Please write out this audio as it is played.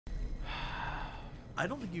I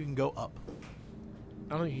don't think you can go up.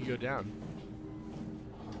 I don't think you can go down.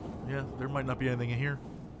 Yeah, there might not be anything in here.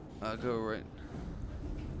 Go right.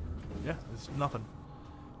 Yeah, it's nothing.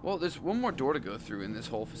 Well, there's one more door to go through in this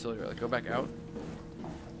whole facility. Like, go back out.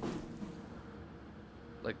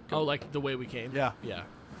 Like. Go. Oh, like the way we came. Yeah. Yeah.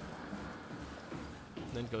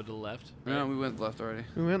 Then go to the left. No, we went left already.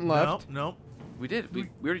 We went left. Nope. We did. We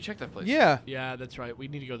already checked that place. Yeah. Yeah, that's right. We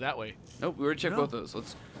need to go that way. Nope, we already checked both those.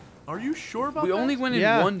 Let's. Are you sure about We that? only went in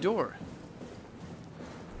one door.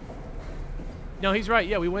 No, he's right.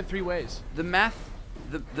 Yeah, we went 3 ways. The map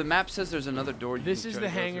says there's another door. This is the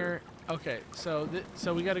hangar. Okay, so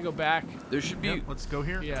so we got to go back. There should be. Yep, let's go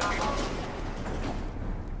here. Yeah.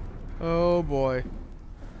 Oh boy.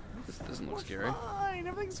 This doesn't look scary. Fine.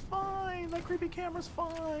 Everything's fine. That creepy camera's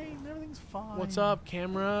fine. Everything's fine. What's up,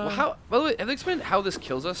 camera? Well, how? By the way, have they explained how this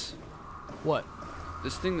kills us? What?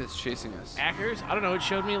 This thing that's chasing us. Hackers? I don't know. It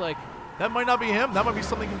showed me like. That might not be him. That might be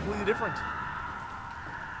something completely different.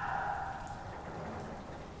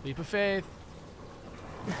 Leap of faith.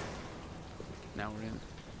 Now we're in.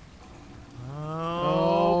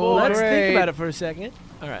 Oh, Let's great. think about it for a second.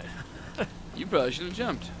 All right. You probably should have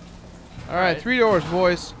jumped. All right, 3 doors,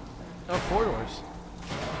 boys. Oh, 4 doors.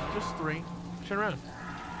 just 3. Turn around.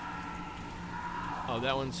 Oh,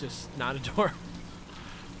 that one's just not a door.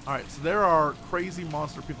 All right, so there are crazy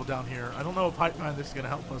monster people down here. I don't know if height behind this is gonna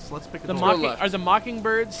help us. Let's pick a door. Are the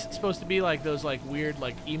mockingbirds supposed to be like those like weird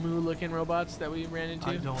like emu-looking robots that we ran into?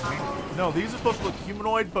 I don't. No, these are supposed to look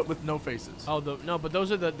humanoid, but with no faces. Oh, no, but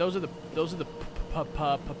those are the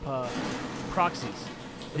proxies.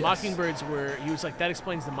 The mockingbirds were. He was like, that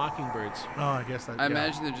explains the mockingbirds. Oh, I guess that. I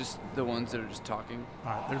imagine they're just the ones that are just talking.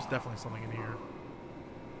 All right, there's definitely something in here.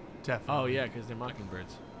 Definitely. Oh yeah, because they're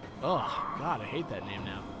mockingbirds. Oh God, I hate that name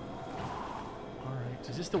now. All right.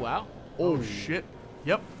 Is this the WoW? Oh shit.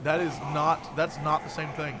 Yep, that is not. That's not the same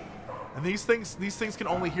thing. And these things can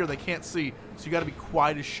only hear. They can't see. So you got to be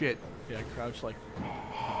quiet as shit. Yeah, crouch like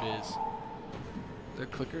the biz. They're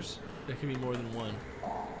clickers. There can be more than one.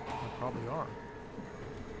 They probably are.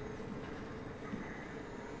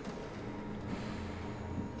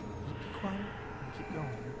 Be quiet and keep going.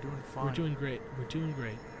 You're doing fine. We're doing great. We're doing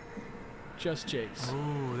great. Just Jake's.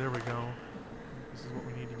 Oh, there we go. This is what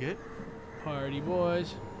we need to get. Party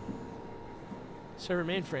boys. Server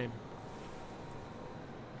mainframe.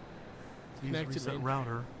 Please Connect to reset main.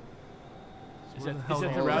 router. Is Where that hell the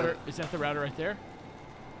is router? Is that the router right there?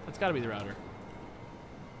 That's got to be the router.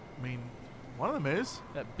 I mean, one of them is.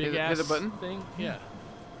 That big Hit ass the button? thing. Yeah.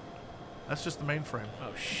 That's just the mainframe.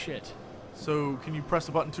 Oh shit. So can you press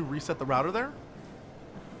the button to reset the router there?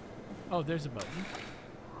 Oh, there's a button.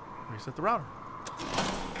 Reset the router.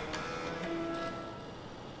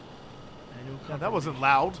 Manual Yeah, that wasn't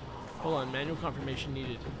loud. Hold on. Manual confirmation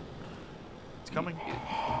needed. It's coming.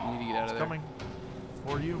 You need to get out It's of there. coming.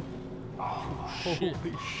 For you. Oh, shit.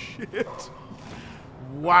 Holy shit.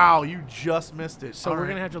 Wow, you just missed it. So All we're right.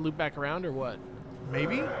 gonna have to loop back around or what?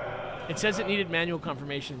 Maybe? It says it needed manual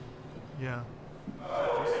confirmation. Yeah.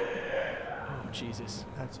 Oh Jesus.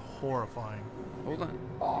 That's horrifying. Hold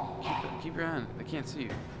on. Keep your eye on it. They can't see you.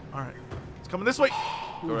 All right. It's coming this way.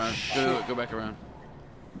 Go around. Go back around.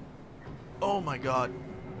 Oh my god.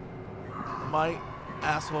 My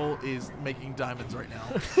asshole is making diamonds right now.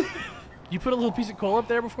 You put a little piece of coal up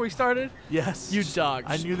there before we started? Yes. You dog.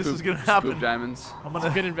 I knew this Poop- was going to just happen. Poop diamonds. I'm It's a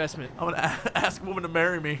good going investment. to ask a woman to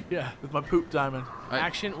marry me Yeah. with my poop diamond. Right.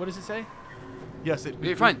 Action. What does it say? Yes,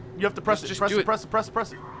 Okay, fine. You have to press Just it. Press do it. it. Press it. Press it.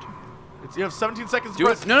 Press it. You have 17 seconds to Do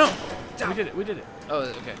press it. No. We did it. We did it. Oh,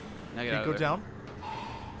 okay. Now get out Go of there. down.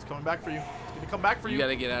 It's coming back for you. It's going to come back for you. You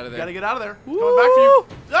gotta get out of You there. gotta get out of there. It's Woo! coming back for you.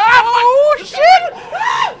 Ah, Oh fuck! shit!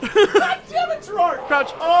 Ah! God damn it, Jirard!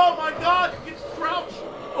 Crouch. Oh my god! Get crouch!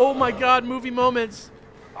 Oh my God! Movie moments.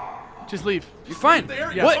 Just leave. You're fine.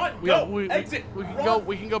 There, Yeah. what? Fine. Go. We Exit. can Run. go.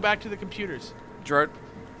 We can go back to the computers. Jirard.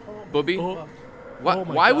 Booby. Oh. Why, Oh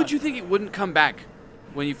my why God. would you think it wouldn't come back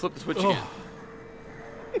when you flip the switch Oh. again?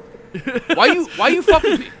 Why you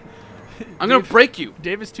fucking me? I'm gonna break you.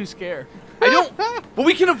 Dave is too scared. I don't. But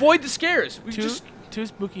we can avoid the scares. We Too just. too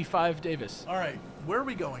spooky. 5 Davis. All right, where are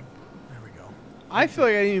we going? There we go. I feel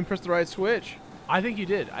like I didn't even press the right switch. I think you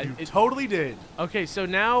did. You totally did. Okay, so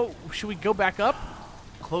now should we go back up?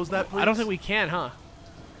 Close that, please. I don't think we can, huh?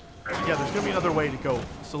 Yeah, there's gonna be another way to go.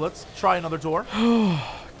 So let's try another door.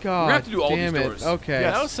 God have to do all these damn it. doors. Okay.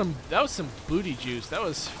 Yes. That was some booty juice. That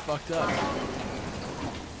was fucked up.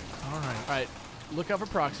 All right. All right, look out for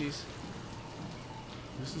proxies.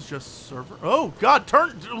 This is just server. Oh God!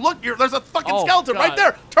 Turn. Look, there's a fucking Oh, skeleton right God.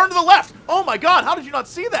 there. Turn to the left. Oh my God! How did you not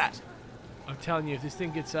see that? I'm telling you, if this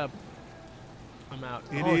thing gets up, I'm out.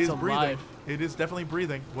 It oh, is it's breathing. alive. It is definitely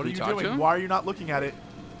breathing. What are Can you we talk to doing? him? Why are you not looking at it?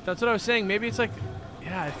 That's what I was saying. Maybe it's like,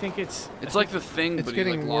 yeah, I think it's. It's like the thing, It's but he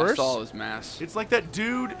like getting lost worse? all his mass. It's like that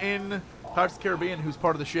dude in Pirates of the Caribbean who's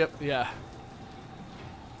part of the ship. Yeah.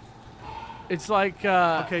 It's like.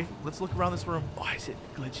 Okay, let's look around this room. Why is it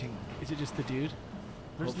glitching? Is it just the dude?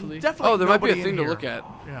 There's Hopefully. definitely Oh, there might be a nobody in thing to here. look at.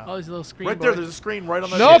 Yeah. Oh, there's a little screen. Right there, boy. there's a screen right on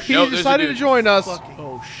that Nope, ship. he No, there's a decided to dude. join us. Fucking-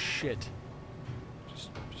 Oh shit.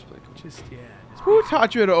 Just play cool. Just yeah. Just Who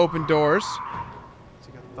taught you how to open doors? It's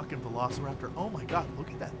like a fucking velociraptor. Oh my god,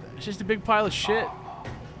 look at that thing. It's just a big pile of shit.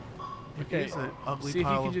 Okay. It is an ugly See if you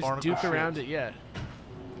pile can of just barnacle duke around shit. it. Yeah.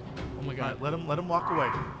 Oh my god. Alright, let him walk away.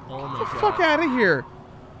 Oh my Get the god. fuck out of here.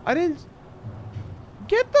 I didn't.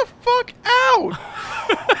 Get the fuck out!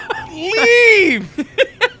 Leave!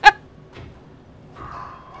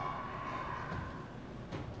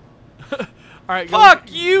 All right.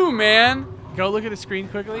 Fuck you, man. Go look at the screen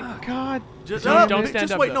quickly. God. Just, Don't stand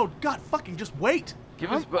just up, wait. though. No, God, fucking just wait.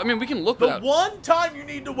 Give us. I mean, we can look The without. one time you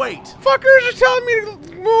need to wait. Fuckers are telling me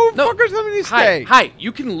to move. No. Fuckers telling me to Hi, stay. hi.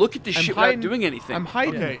 You can look at this I'm shit hiding- without doing anything. I'm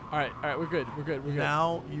hiding. Okay, All right. We're good. We're good.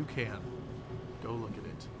 now you can. Go look at it.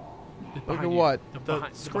 It's Look behind at you. what? The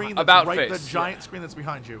behind- screen behind- that's About right, face. the giant screen that's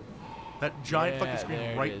behind you. That giant fucking Yeah, screen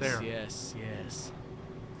there it right is. there. Yes. Yes.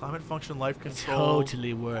 Climate function, life control.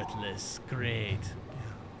 Totally worthless. Great.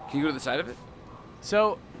 Can you go to the side of it?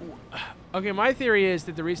 So, okay, my theory is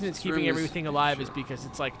that the reason it's This room keeping is- everything alive is because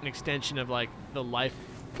it's like an extension of like the life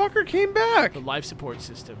Fucker came back. support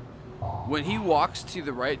system. When he walks to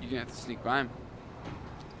the right, you're gonna have to sneak by him.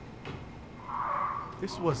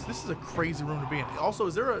 This is a crazy room to be in. Also,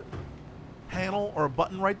 is there a panel or a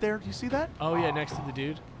button right there? Do you see that? Oh yeah, next to the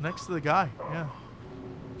dude. Next to the guy. Yeah.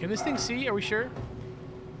 Can this thing see? Are we sure?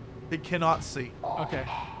 It cannot see. Okay.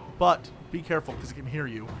 But be careful because it can hear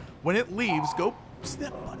you. When it leaves, go see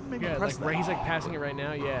that button. Maybe Yeah, press like that. right, he's like passing it right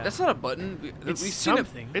now. Yeah. That's not a button. It's we've seen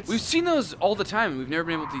something. it. We've seen those all the time, and we've never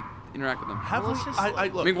been able to interact with them. Have Well, we? let's just- I I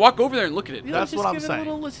look. mean, walk over there and look at it. Yeah, That's let's what just I'm get a saying.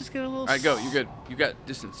 little- let's just get a little. All right, go. You're good. You got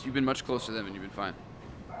distance. You've been much closer to them, and you've been fine.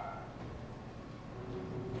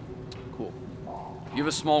 Cool. You have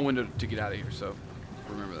a small window to get out of here, so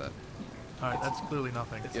remember that. All right, that's clearly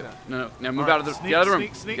nothing. Yeah. No. Now move All out of the. right, Get out of the room.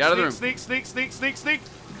 sneak, sneak, Get out of the room. sneak, sneak, sneak, sneak, sneak,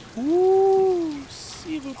 sneak. Ooh,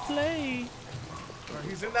 s'il vous plaît. All right,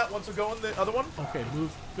 he's in that one, so go in the other one. Okay,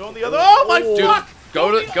 move. Go in the other. Oh my Dude, fuck!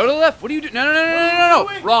 go to the left. What are you doing? No. What are you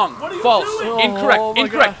doing? Wrong. What are you False. doing? Incorrect. Oh my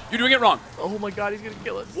Incorrect. God. You're doing it wrong. Oh my god, he's gonna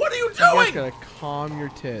kill us. What are you You guys doing? gotta calm your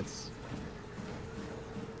tits.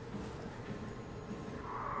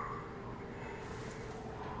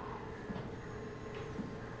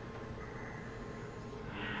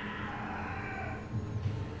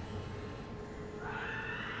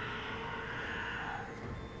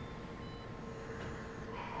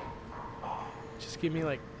 Just give me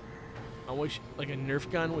like, I wish like a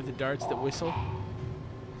Nerf gun with the darts that whistle.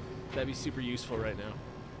 That'd be super useful right now.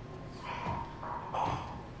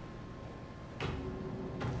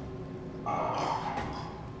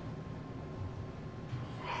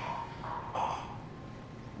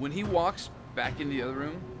 When he walks back into the other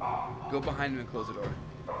room, go behind him and close the door.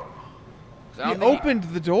 'Cause I He don't think opened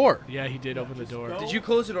the door. Yeah, he did open the door. go. Did you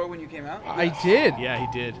close the door when you came out? I did. Yeah, he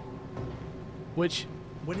did. Which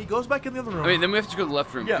When he goes back in the other room, I mean, then we have to go to the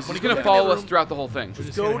left room. Yeah, 'cause when he's he gonna goes back in the follow other us room- throughout the whole thing. we're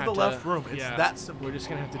just go gonna to the have left room. It's yeah, that simple. We're just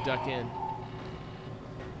gonna have to duck in.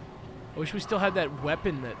 I wish we still had that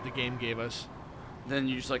weapon that the game gave us. Then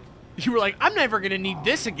you just like, You were like, I'm never gonna need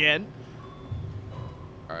this again.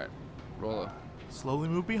 all right, roll up. Slowly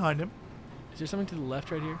move behind him. Is there something to the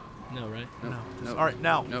left right here? No, right? No, Just- no. all right,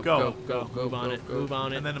 now No, go. go. Move on it. Move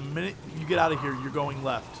on it. And then the minute you get out of here, you're going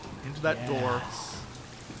left into that door. Yes.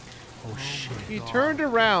 Oh shit. He turned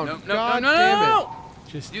around. No, no, God no, no, damn no, it. no.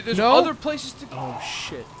 Just There's No. other places to go. oh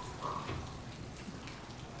shit.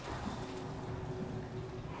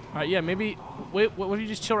 All right, yeah, maybe. Wait, what if you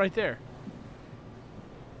just chill right there?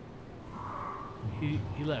 He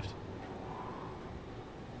left.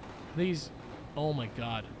 I think he's. Oh my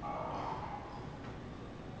god.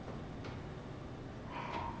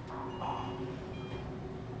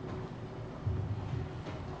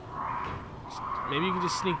 Maybe you can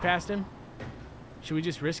just sneak past him. Should we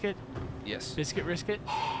just risk it? Yes. Biscuit risk it?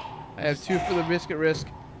 I have 2 for the biscuit risk.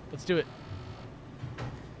 Let's do it.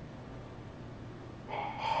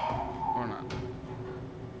 Or not.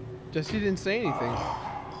 Jesse didn't say anything.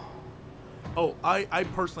 Oh, I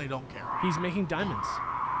personally don't care. He's making diamonds.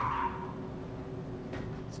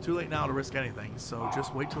 It's too late now to risk anything, so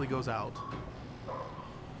just wait till he goes out.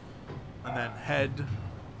 And then head.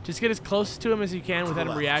 Just get as close to him as you can without him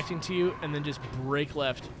left. reacting to you, and then just break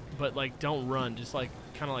left. But like, don't run. Just like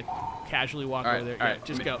kind of like casually walk All right, over there. all Yeah, right.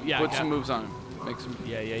 just go. Yeah, Put got some it. moves on him. Make some.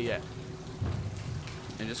 Yeah.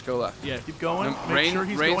 And just go left. Yeah. Keep going. No, Make rain, sure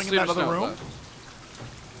he's rain, going in sleep, that other snow, room. left.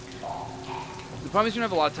 The problem is you don't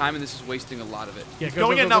have a lot of time, and this is wasting a lot of it. Yeah, Keep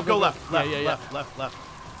going in now. Go left. Yeah, Left. Left.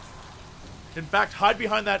 In fact, hide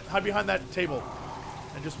behind that table,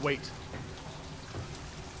 and just wait.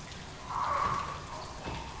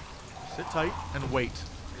 Sit tight and wait.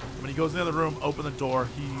 When he goes in the other room, open the door.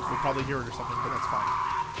 He will probably hear it or something, but that's fine.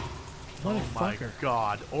 Oh my Motherfucker.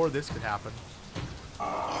 god. Or this could happen.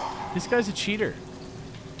 This guy's a cheater.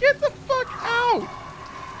 Get the fuck out!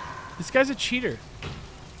 This guy's a cheater.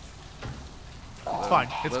 It's fine.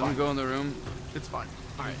 It's Let him fine. go in the room. It's fine.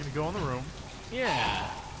 All right. He's gonna go in the room. Yeah.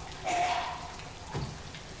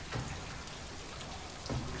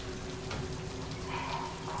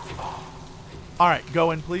 All right,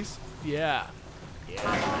 go in, please. Yeah.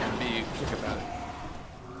 And be quick about it.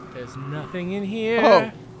 There's nothing in here. Oh,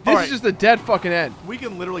 this Alright. is just the dead fucking end. We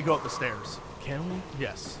can literally go up the stairs. Can we?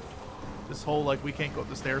 Yes. This whole like we can't go up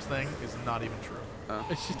the stairs thing is not even true.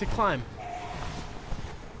 It's just a climb.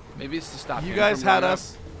 Maybe it's to stop You him guys from had going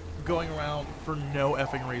us going around for no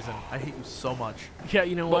effing reason. I hate you so much. Yeah,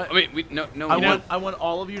 you know up. Well, what? I mean, no. I want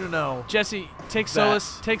all of you to know. Jesse, take That-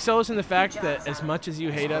 solace in the fact that as much as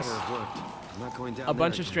you hate us, Better have worked. I'm not going down a there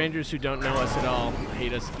bunch of again. strangers who don't know us at all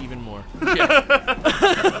hate us even more.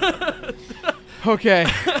 Okay.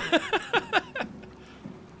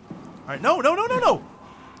 All right, no.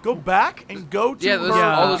 Go back and go to Yeah, her those are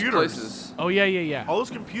all those computers. places. Oh yeah. All those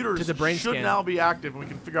computers To the brain should scan. now be active, and we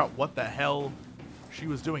can figure out what the hell she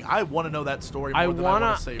was doing. I want to know that story more I than I want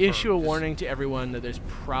wanna to save issue her. a warning to everyone that there's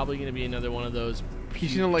probably gonna be another one of those.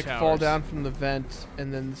 He's puke gonna like fall towers. down from the vent,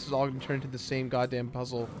 and then this is all gonna turn into the same goddamn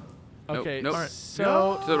puzzle. Nope, Okay, nope. All right.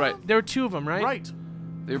 so To the right. there were two of them, right? Right.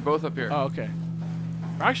 They're both up here. Oh, okay.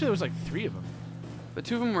 Or actually, there was like three of them. But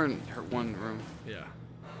two of them were in her one room. Yeah.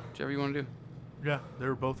 Whichever you want to do. Yeah, they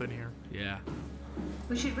were both in here. Yeah.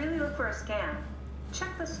 We should really look for a scan.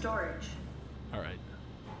 Check the storage. All right.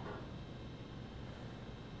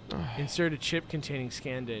 Insert a chip containing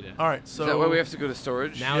scan data. All right, so Is that why we have to go to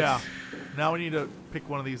storage? Now yeah. it's- Now we need to pick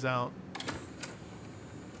one of these out.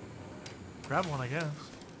 Grab one, I guess.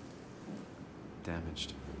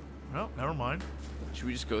 Damaged. No, never mind. Should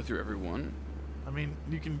we just go through every one? I mean,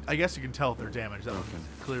 you can. I guess you can tell if they're damaged. That was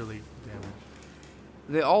clearly damaged.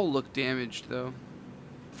 They all look damaged, though.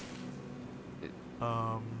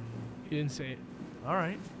 You didn't say it. All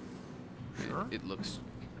right. Sure. It looks.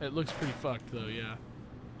 It looks pretty fucked though. Yeah.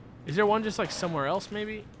 Is there one just like somewhere else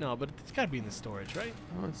maybe? No, but it's got to be in the storage, right?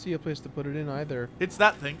 I don't see a place to put it in either. It's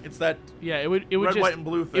that thing. It's that. Yeah, it would Red, just white, and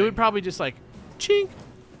blue It thing. would probably just like chink.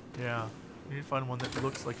 Yeah. You need to find one that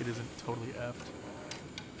looks like it isn't totally effed.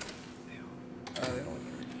 They don't look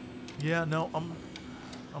very. Yeah. No.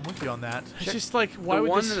 I'm with you on that. It's just like why the would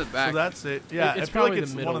one this? in the back. So that's it. Yeah. It's I feel like probably the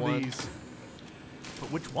it's middle one of one. these.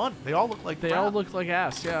 But which one? They all look like. They crap. all look like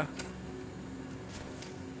ass. Yeah.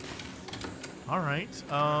 All right.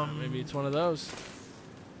 Maybe it's one of those.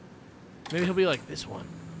 Maybe he'll be like this one.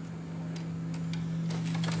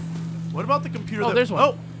 What about the computer? Oh, that, there's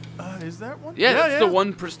one. Oh, is that one? Yeah, that's the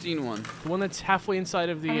one pristine one. The one that's halfway inside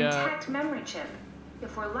of An the. intact memory chip.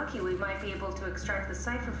 If we're lucky, we might be able to extract the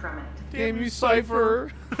cipher from it. Damn you, Cypher.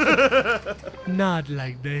 Not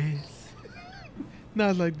like this.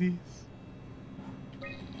 Not like these.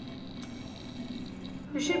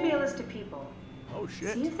 There should be a list of people. Oh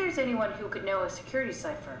shit. See if there's anyone who could know a security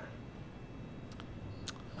cipher.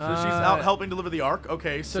 So she's out helping deliver the Ark?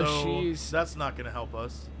 Okay, so so she's- that's not going to help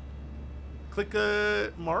us. Click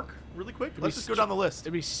Mark really quick. Let's just go down the list.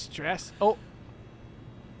 It'd be stress. Oh.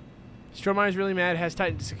 Strohmeyer's really mad. Has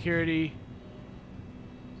tightened security.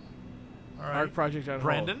 All right. Arc project on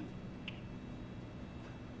Brandon?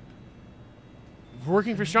 hold.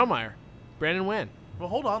 Working for Strohmeyer. Brandon Wan. Well,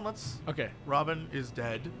 hold on. Let's... Okay. Robin is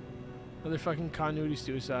dead. Another fucking continuity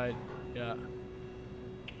suicide. Yeah.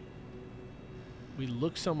 We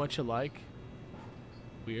look so much alike.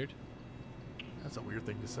 Weird. That's a weird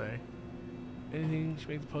thing to say. Anything to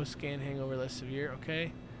make the post-scan hangover less severe?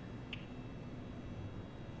 Okay.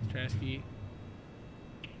 Strasky.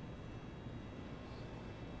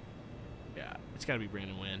 Yeah, it's gotta be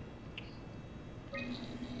Brandon Wan.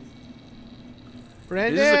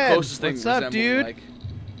 Brandon, This is the closest thing what's up, resembling, dude?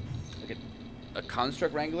 like a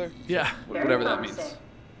construct wrangler. Yeah. Very Whatever that promising. means.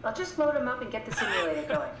 I'll just load him up and get the simulator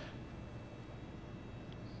going.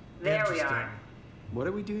 There we Interesting. are. What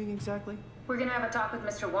are we doing exactly? We're gonna have a talk with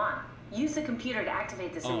Mr. Wan. Use the computer to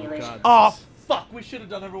activate the Oh, simulation. God. Oh, fuck. We should have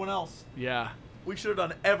done everyone else. Yeah. We should have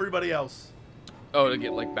done everybody else. Oh, to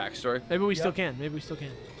get like backstory. Maybe we still Yep. can. Maybe we still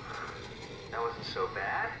can. That wasn't so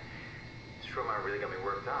bad. Soma really got me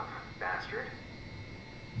worked up, bastard.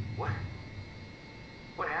 What?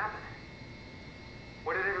 What happened?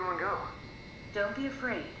 Where did everyone go? Don't be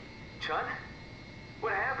afraid. Chun?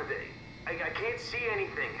 What happened? I can't see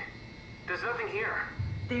anything. There's nothing here.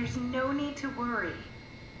 There's no need to worry.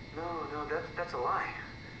 No, that's a lie.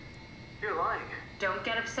 You're lying. Don't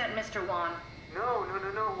get upset, Mr. Wan. No.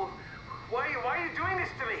 Well, why are you doing this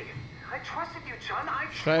to me? I trusted you, Chun. I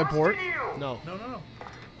Should I abort? trusted you. No. No.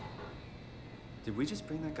 Did we just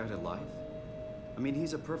bring that guy to life? I mean,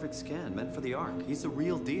 he's a perfect scan, meant for the Ark. He's the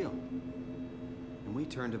real deal. And we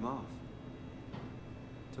turned him off.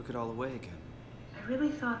 Took it all away again. I really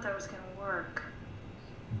thought that was gonna work.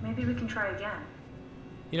 Maybe we can try again.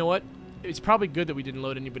 You know what? It's probably good that we didn't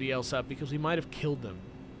load anybody else up because we might have killed them.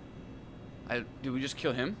 Did we just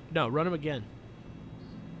kill him? No, run them again.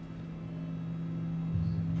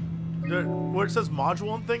 Where it says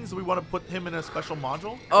module and things, do we want to put him in a special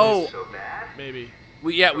module? Oh, So bad? Maybe.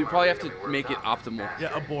 we probably have to make it optimal.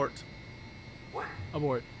 Yeah, abort. What?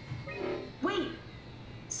 Abort. Wait!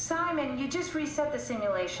 Simon, you just reset the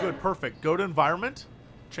simulation. Good, perfect. Go to environment,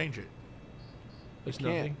 change it. There's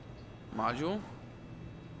Can't. nothing. Module?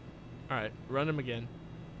 All right, run them again.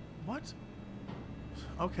 What?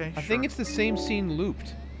 Okay, I think it's the same scene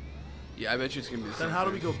looped. Yeah, I bet you it's gonna be the same. Then how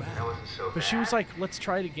do we thing. go back? That wasn't so bad. But she was like, let's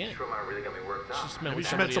try it again. Soma really got me worked up. She just met Maybe with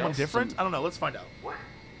she met somebody someone else. different? I don't know. Let's find out. What?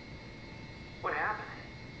 What happened?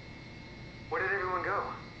 Where did everyone go?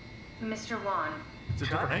 Mr. Wan, It's a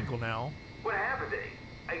Chun? different angle now. What happened?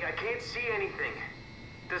 I can't see anything.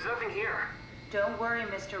 There's nothing here. don't worry,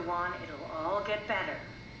 Mr. Wan. It'll all get better.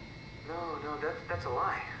 No, that's a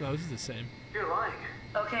lie. No, this is the same. You're lying.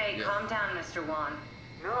 Okay, Yeah. calm down, Mr. Wan.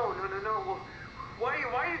 No. Well,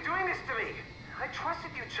 why are you doing this to me? I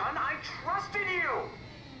trusted you, Chun. I trusted you.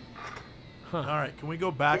 All right, can we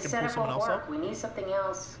go back This and pull setup someone won't else work. up? We need something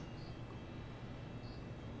else.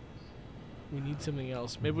 We need something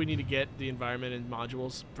else. Maybe we need to get the environment and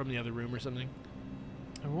modules from the other room or something.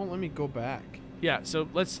 It won't let me go back. Yeah, so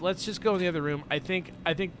let's just go in the other room. I think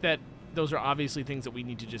that those are obviously things that we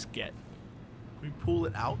need to just get. Can we pull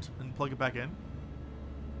it out and plug it back in?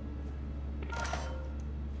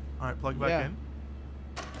 All right, plug it back Yeah. in.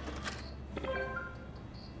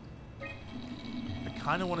 I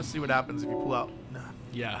kind of want to see what happens if you pull out. Nah,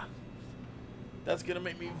 Yeah. that's gonna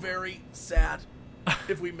make me very sad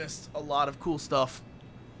if we missed a lot of cool stuff.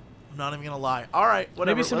 I'm not even gonna lie. All right,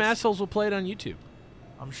 whatever. Maybe some let's- assholes will play it on YouTube.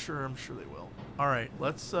 I'm sure they will. All right,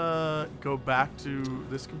 let's go back to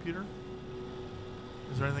this computer.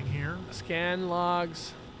 Is there anything here? Scan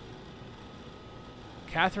logs.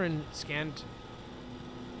 Catherine scanned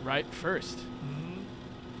right first. Mm-hmm.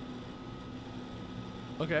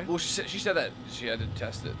 Okay. Well, she said that she had to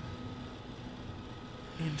test it.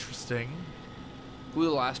 Interesting. Who were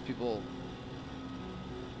the last people?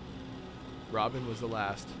 Robin was the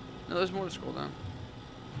last. No, there's more to scroll down.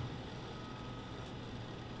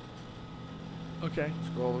 Okay.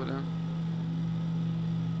 Scroll all the way down.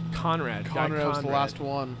 Conrad. Guy Conrad was the Conrad. last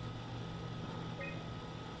one.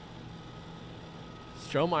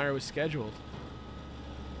 Strohmeyer was scheduled.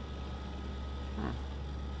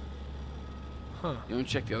 Huh. You want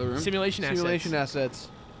to check the other room? Simulation Simulation assets.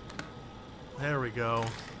 assets. There we go.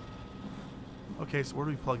 Okay, so where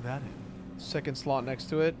do we plug that in? Second slot next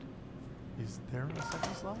to it. Is there a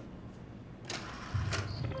second slot?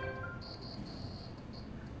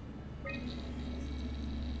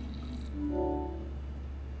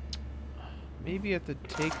 Maybe you have to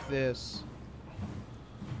take this.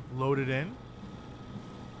 Load it in.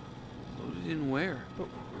 Loaded in where? But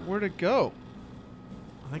where'd it go?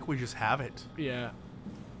 I think we just have it. Yeah.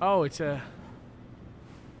 Oh, it's a.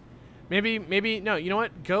 Maybe no. You know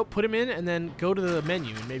what? Go put him in, and then go to the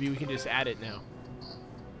menu, and maybe we can just add it now.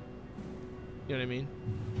 You know what I mean?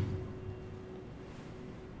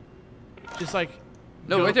 Just like.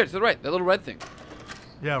 No, go- right there to the right. That little red thing.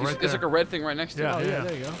 Yeah, right There's there. like a red thing right next to Yeah. Oh it. yeah,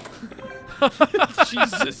 there you go.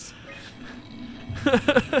 Jesus.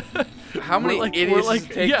 How many like- idiots we're does like-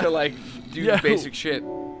 it take yeah. to like do Yeah. the basic shit?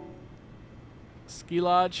 Ski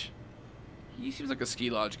lodge. He seems like a ski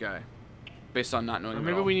lodge guy, based on not knowing. Or him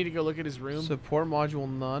maybe at all. we need to go look at his room. Support module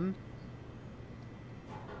none.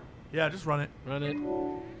 Yeah, just run it. Run it.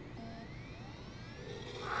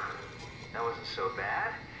 That wasn't so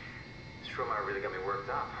bad. Strohmeyer really got me worked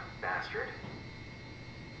up, bastard.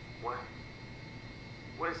 What?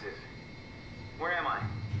 What is this? Where am I?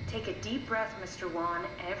 Take a deep breath, Mr. Wan.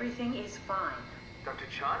 Everything is fine. Dr.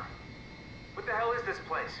 Chun? What the hell is this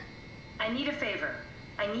place? I need a favor.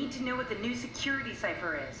 I need to know what the new security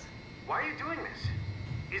cipher is. Why are you doing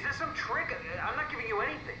this? Is this some trick? I'm not giving you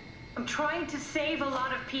anything. I'm trying to save a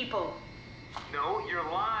lot of people. No, you're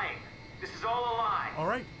lying. This is all a lie. All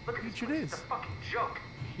right, Look at this Beach it place. is. It's a fucking joke.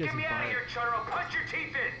 He Get me doesn't out buy of it. here, Chud, or I'll punch your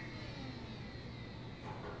teeth in.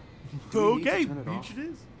 Do we need to Okay, turn it Beach off? it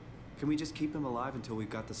is. Can we just keep him alive until we've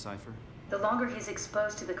got the cipher? The longer he's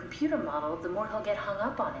exposed to the computer model, the more he'll get hung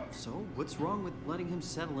up on it. So, what's wrong with letting him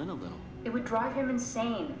settle in a little? It would drive him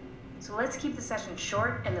insane. So let's keep the session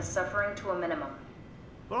short and the suffering to a minimum.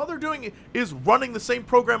 But all they're doing is running the same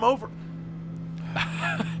program over.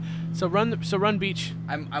 So run Beach.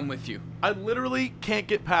 I'm with you. I literally can't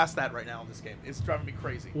get past that right now in this game. It's driving me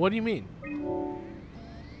crazy. What do you mean?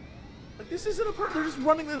 Like, this isn't a they're just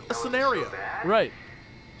running a That wasn't scenario. So bad. Right.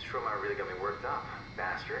 Soma really got me worked up,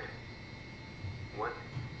 bastard. What?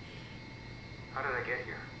 How did I get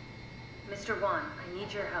here? Mr. Wan, I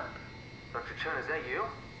need your help. Dr. Chun, is that you?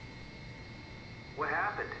 What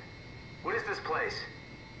happened? What is this place?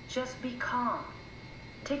 Just be calm.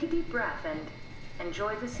 Take a deep breath and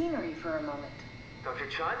enjoy the scenery for a moment. Dr.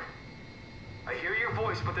 Chun? I hear your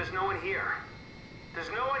voice, but there's no one here. There's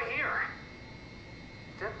no one here.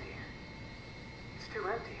 It's empty. It's too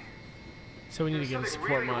empty. So we need to There's get a something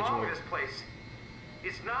support really wrong module. with this place.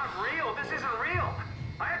 It's not real. This isn't real.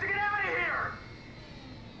 I have to get out of here.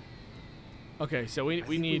 Okay, so I think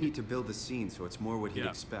we need need to build the scene so it's more what he'd Yeah.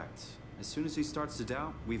 expect. As soon as he starts to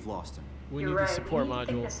doubt, we've lost him. we You're need right. the support we need to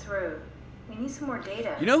think module. this through. We need some more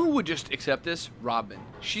data. You know who would just accept this? Robin.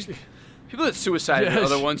 She's people that suicide are the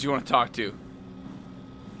Yes. other ones you want to talk to.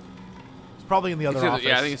 It's probably in the other It's in the- office.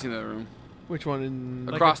 yeah, I think it's in the other room. Which one? In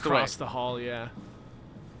Like Across the way. across the hall, yeah.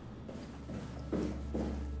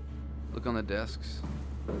 Look on the desks.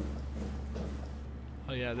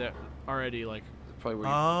 Oh yeah, they're already like Probably where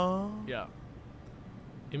you yeah.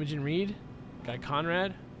 Imogen Reed, Guy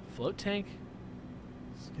Conrad, Float Tank.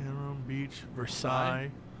 Scan room, beach, Versailles.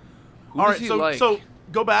 Versailles. Who All does right, he so like? so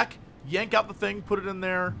go back, yank out the thing, put it in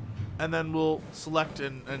there, and then we'll select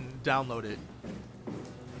and download it.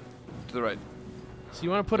 to the right. So you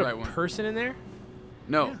want to put a Right one. person in there?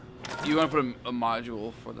 No. You want to put a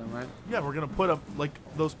module for them, right? Yeah, we're gonna put up like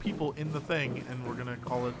those people in the thing, and we're gonna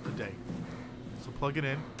call it a day. So plug it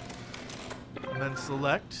in, and then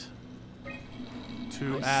select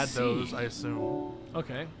to I add see. those. I assume.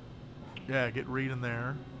 Okay. Yeah, get Reed in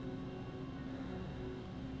there.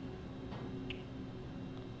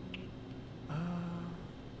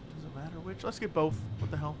 Doesn't matter which. Let's get both.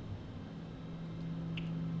 What the hell?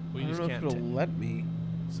 We I just don't know if can't. it'll let me.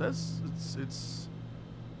 It says it's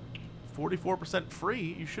 44%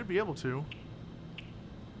 free. You should be able to.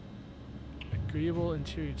 Agreeable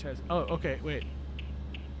interior test. Oh, okay. Wait.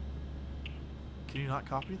 Can you not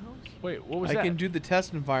copy those? Wait. What was I that? can do the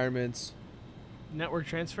test environments. Network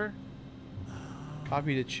transfer.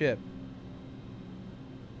 Copy to chip.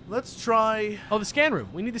 Let's try. Oh, the scan room.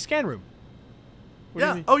 We need the scan room. What do you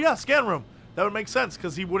Yeah. mean? Oh yeah, scan room. That would make sense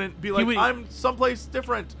because he wouldn't be like, would- I'm someplace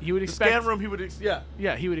different. He would the expect- scan room. He would, yeah,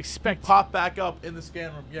 Yeah, he would expect. pop back up in the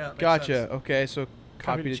scan room. Yeah. Makes Gotcha. sense. Okay, so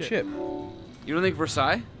copy to chip. You don't think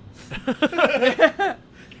Versailles?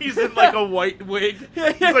 He's in like a white wig.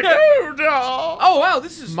 He's like, oh no. Oh wow,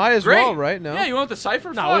 this is Might as great. well, right? No? Yeah, you want the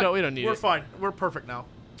cipher? No, Fuck. we don't need We're it. fine. We're perfect now.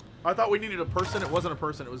 I thought we needed a person. It wasn't a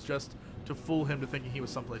person. It was just to fool him to thinking he was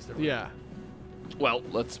someplace different. Yeah. Well,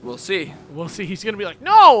 we'll see. We'll see. He's gonna be like,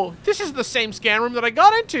 no, this is the same scan room that I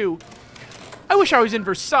got into. I wish I was in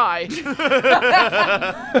Versailles.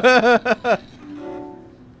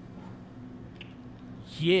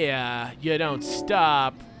 Yeah, you don't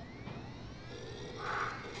stop.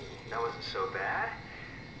 That wasn't so bad.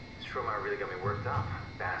 Soma really got me worked up,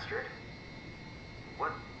 bastard.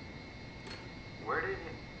 What? Where did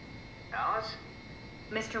you... Alice?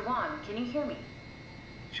 Mr. Wan, can you hear me?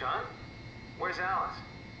 Chun? Where's Alice?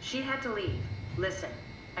 She had to leave. Listen,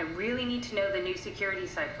 I really need to know the new security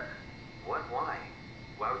cipher. What? Why?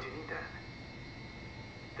 Why would you need that?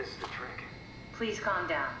 This is the trick. Please calm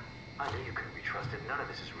down. I knew you couldn't be trusted. None of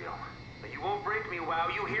this is real. But you won't break me, WoW.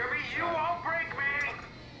 You hear me? You won't break me!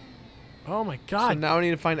 Oh my So God. now I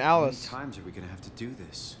need to find How many Alice. times are we gonna have to do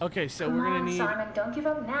this? Okay, so Come we're gonna on, need Simon, don't give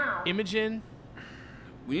up now. Imogen.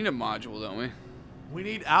 We need a module, don't we? We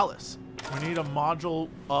need Alice. We need a module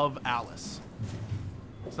of Alice.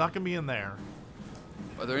 It's not gonna be in there.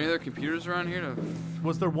 Are there any other computers around here to?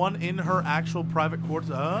 Was there one in her actual private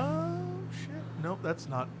quarters? Oh shit! Nope, that's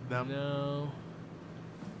not them. No.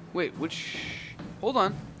 Wait, which? Hold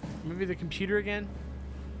on. Maybe the computer again.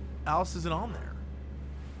 Alice isn't on there.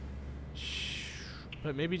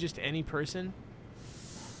 But maybe just any person.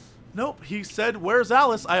 Nope. He said, "Where's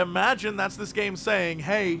Alice?" I imagine that's this game saying,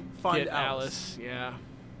 "Hey, find Get Alice." Alice. Yeah.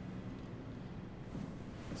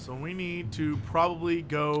 So we need to probably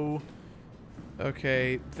go.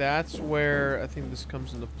 Okay, that's where I think this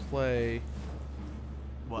comes into play.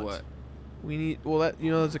 What? We need. Well, that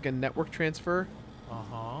there's like a network transfer.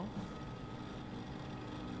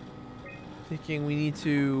 Thinking we need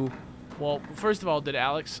to. Well, first of all, did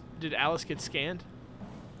Alice get scanned?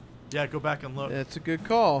 Yeah, go back and look. That's a good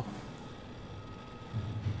call.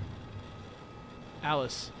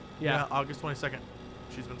 Alice. Yeah, Yeah. August 22nd.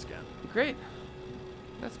 She's been scanned. Great.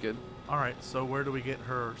 That's good. All right, so where do we get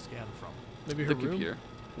her scanned from? Maybe her The room. computer.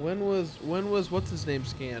 When was what's his name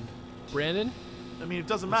scanned? Brandon. I mean, it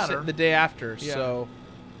doesn't matter. The day after. Yeah. So.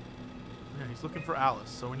 Yeah, he's looking for Alice,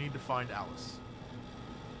 so we need to find Alice.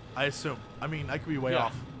 I assume. I mean, I could be way Yeah.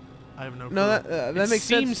 off. I have no clue. No, that makes sense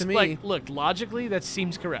seems to me. like, look, logically, that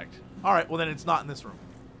seems correct. All right, well then it's not in this room.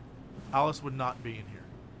 Alice would not be in here.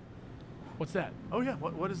 What's that? Oh yeah,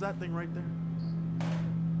 what is that thing right there?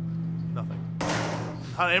 Nothing.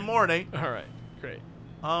 Not anymore, it ain't. All right, great.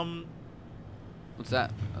 What's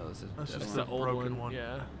that? Oh, this is That's dead just one. the broken one.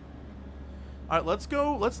 Yeah. All right, let's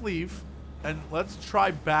go. Let's leave, and let's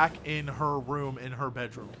try back in her room, in her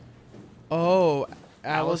bedroom. Oh,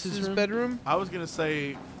 Alice's Alice's room? bedroom. I was gonna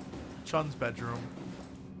say Chun's bedroom.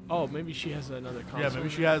 Oh, maybe she has another console. Yeah, maybe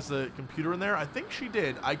she has a computer in there. I think she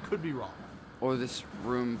did. I could be wrong. Or this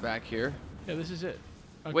room back here. Yeah, this is it.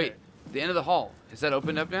 Okay. Wait, the end of the hall. Is that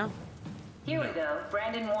opened up now? Here we go.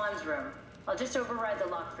 Brandon Wan's room. I'll just override the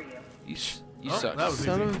lock for you. You Oh, suck. that was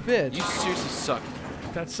Son easy. of a bitch. You seriously suck.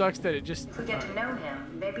 That sucks that it just. If we get to know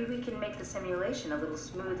him, maybe we can make the simulation a little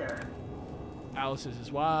smoother. Alice is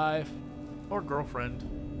his wife. Or girlfriend.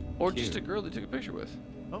 Or just a girl they took a picture with.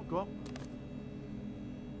 Oh, go up.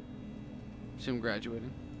 Assume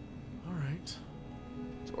graduating. All right.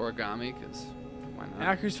 It's origami, because why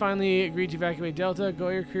not? Akers finally agreed to evacuate Delta.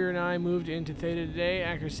 Goyer, Creer, and I moved into Theta today.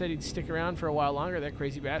 Akers said he'd stick around for a while longer, that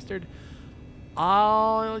crazy bastard.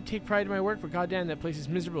 I'll take pride in my work, but goddamn, that place is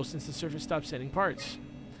miserable since the surface stopped sending parts.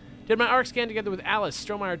 Did my arc scan together with Alice.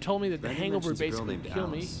 Strohmeyer told me that the Brandon hangover mentions a girl basically named kill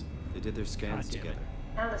me. Alice. They did their scans God damn it. together.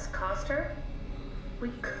 Alice Coster? We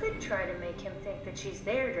could try to make him think that she's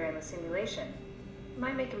there during the simulation.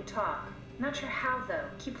 Might make him talk. Not sure how, though.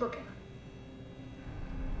 Keep looking.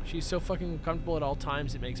 She's so fucking comfortable at all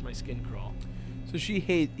times it makes my skin crawl. So she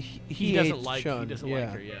hates. He doesn't like. Chun. He doesn't like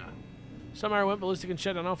her. Yeah. Somehow went ballistic and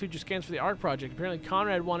shut down all future scans for the ARC project. Apparently,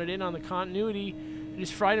 Conrad wanted in on the continuity and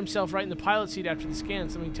just fried himself right in the pilot seat after the scan.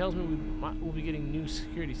 Something tells me we'll be getting new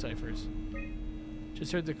security ciphers.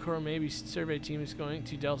 Just heard the core maybe survey team is going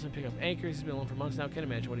to Delta and pick up anchors. He's been alone for months now. Can't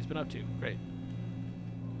imagine what he's been up to. Great.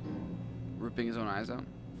 Ripping his own eyes out.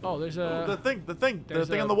 Oh, there's a. the thing there's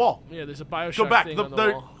on the wall. Yeah, there's a Bioshock Go back. thing The- on the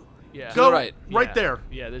the- wall. Yeah. Go right. right there.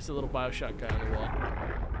 Yeah, there's a little Bioshock guy on the wall.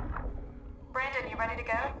 Brandon, you ready to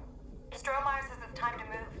go? Strohmeyer says it's time to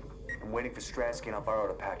move. I'm waiting for Stratsky and Alvaro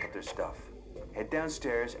to pack up their stuff. Head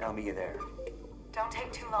downstairs and I'll meet you there. Don't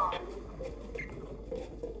take too long.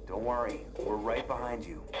 Don't worry, we're right behind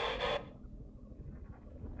you.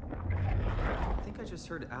 I think I just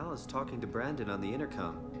heard Alice talking to Brandon on the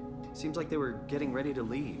intercom. Seems like they were getting ready to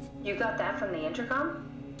leave. You got that from the intercom?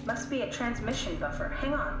 Must be a transmission buffer.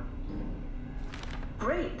 Hang on.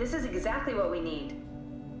 Great, this is exactly what we need.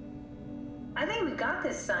 I think we got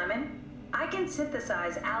this, Simon. I can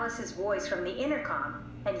synthesize Alice's voice from the intercom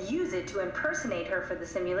and use it to impersonate her for the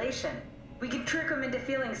simulation. We can trick them into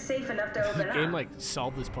feeling safe enough to open The game up. like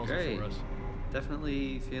solved this puzzle Great. for us.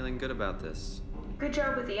 Definitely feeling good about this. Good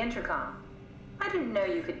job with the intercom. I didn't know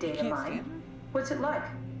you could data mine. What's it like?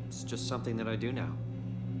 It's just something that I do now.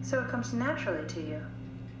 So it comes naturally to you.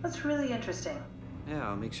 That's really interesting. Yeah,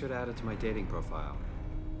 I'll make sure to add it to my dating profile.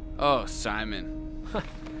 Oh, Simon.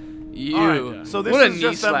 You. All right. So this what a is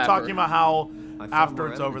just knee them slapper. talking about how I found after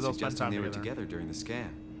more it's over evidence they'll spend suggesting time they were together. together during the scan.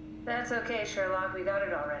 That's okay, Sherlock. We got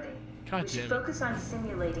it already. God We should damn it. focus on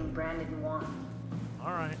simulating Brandon Wan.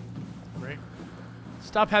 All right. Great.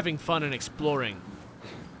 Stop having fun and exploring.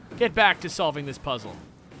 Get back to solving this puzzle.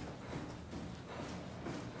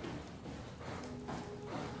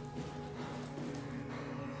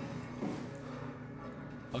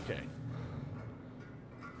 Okay.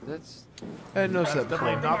 That's I didn't notice that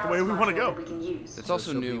Definitely before. not the way we want to go. We can use. It's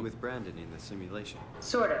also she'll be new. with Brandon in the simulation.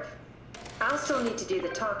 Sort of. I'll still need to do the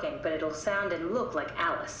talking, but it'll sound and look like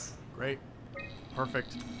Alice. Great.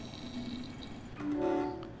 Perfect.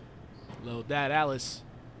 Load that, Alice.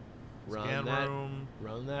 Scan room.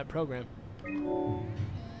 Run that program.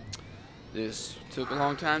 This took a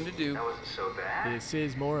long time to do. That wasn't so bad. This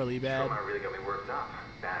is morally bad. Soma really got me worked up,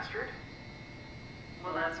 bastard.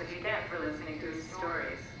 Well, that's what you get for listening to his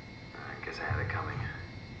stories. I guess I had it coming.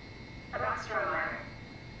 About Strohmeyer.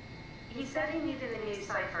 He said he needed a new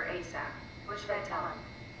cipher ASAP. What should I tell him?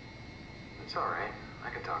 It's alright. I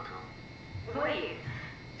can talk to him. Wait,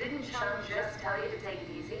 didn't Chung just tell you to take it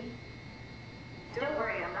easy? Don't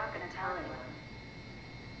worry, I'm not gonna tell anyone.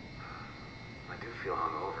 I do feel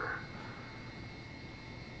hungover.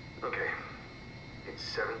 Okay. It's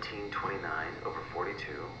 1729 over 42,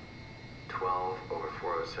 12 over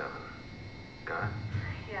 407. Got it?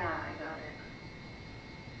 Yeah, I got it.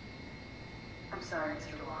 I'm sorry,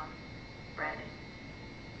 Mr. Long. Brandon.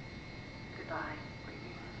 Goodbye.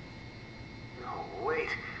 No, wait.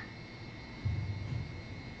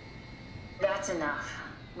 That's enough.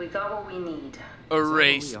 We got what we need.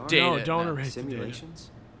 Erase No, data. No, don't erase the data.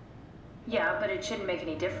 Simulations? Yeah, but it shouldn't make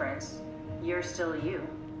any difference. You're still you.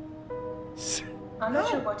 I'm not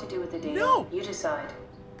sure what to do with the data. No. You decide.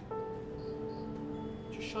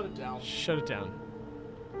 Just shut it down. Shut it down.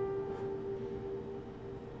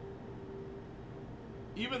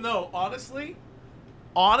 Even though, honestly,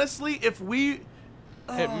 if we...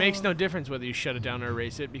 It makes no difference whether you shut it down or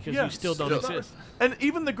erase it because you still don't exist. And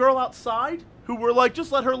even the girl outside, who were like,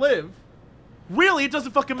 just let her live. Really, it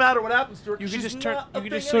doesn't fucking matter what happens to her. You can She's just turn- not you a can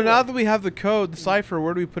thing just- So anyway. now that we have the code, the cipher,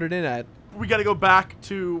 where do we put it in at? We got to go back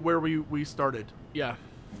to where we started. Yeah.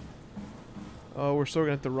 Oh, we're still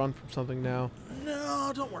gonna have to run from something now.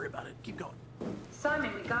 No, don't worry about it. Keep going.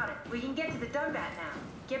 Simon, we got it. We can get to the Dunbat now.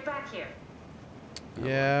 Get back here.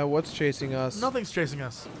 Yeah, what's chasing us? Nothing's chasing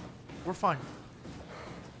us. We're fine.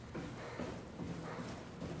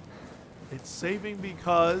 It's saving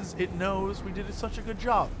because it knows we did such a good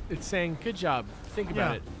job. It's saying, good job. Think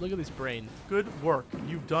about Yeah. it. Look at this brain. Good work.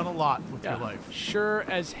 You've done a lot with Yeah. your life. Sure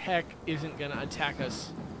as heck isn't going to attack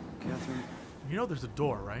us. Catherine, You know there's a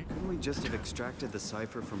door, right? couldn't we just have extracted the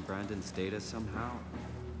cipher from Brandon's data somehow?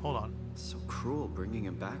 Hold on. It's so cruel bringing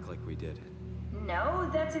him back like we did. No,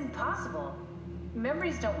 that's impossible.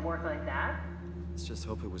 Memories don't work like that. Let's just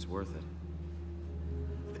hope it was worth it.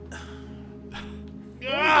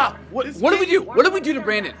 Yeah! What did we do? What did we do to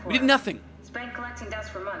Brandon? We did nothing. It's been collecting dust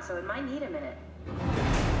for months, so it might need a minute.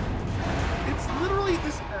 It's literally,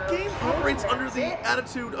 this game Okay, operates under that's the it.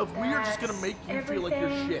 attitude of we are just going to make you feel like you're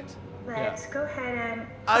Everything. shit. Let's go ahead and...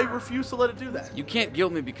 I refuse to let it do that. You can't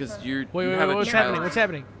guilt me because you Wait, have a what's child. happening? What's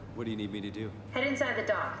happening? What do you need me to do? Head inside the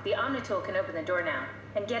dock. The Omnitool can open the door now.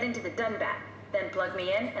 And get into the Dunbat. Then plug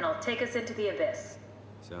me in, and I'll take us into the Abyss.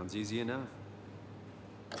 Sounds easy enough.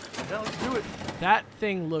 Yeah, let's do it. That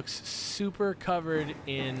thing looks super covered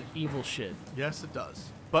in evil shit. Yes, it does.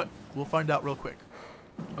 But we'll find out real quick.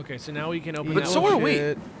 Okay, so now we can open But that so one. are we.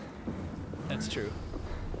 Shit. That's true.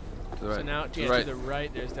 To the right. So now, to yeah, the right. to the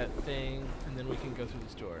right, there's that thing, and then we can go through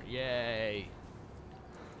this door. Yay.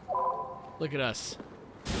 Look at us.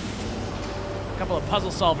 A couple of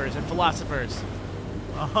puzzle solvers and philosophers.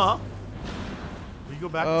 Uh-huh. Will you go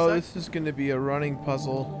back Oh, a this sec? is gonna be a running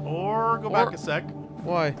puzzle. Or go back a sec.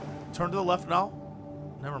 Why? Turn to the left now.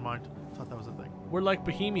 Never mind. Thought that was a thing. We're like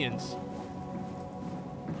Bohemians.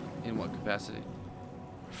 In what capacity?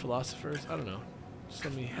 Philosophers? I don't know. Just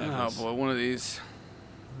let me have Oh this. boy, one of these.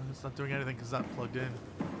 It's not doing anything because it's not plugged in.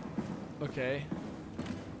 Okay.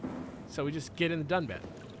 So we just get in the Dunbat.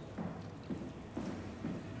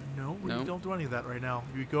 No, we No. don't do any of that right now.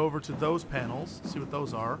 You go over to those panels, see what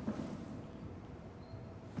those are.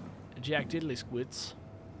 Jack Diddley Squits.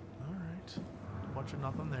 All right. A bunch of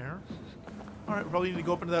nothing there. All right, we probably need to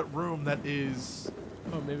go up into that room that is...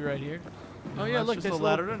 Oh, maybe right here? Oh, yeah, that's look, just there's a a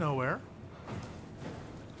ladder little... to nowhere.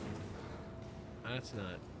 That's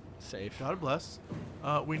not safe. God bless.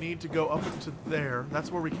 We need to go up into there.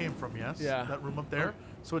 That's where we came from, yes? Yeah. That room up there.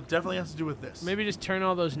 So it definitely has to do with this. Maybe just turn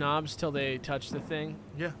all those knobs till they touch the thing.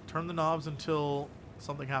 Yeah, turn the knobs until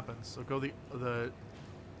something happens. So go the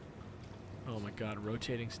Oh my god,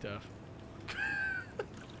 rotating stuff.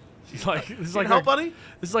 This is like this is Can like you help, our, buddy?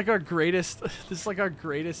 this is like our greatest. This is like our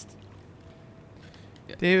greatest.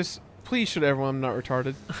 Davis, please shoot everyone I'm not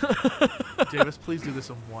retarded. Davis, please do this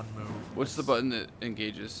in one move. What's the button that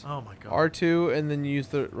engages? Oh my god. R2, and then use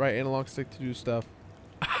the right analog stick to do stuff.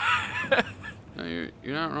 No,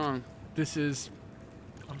 you're not wrong. This is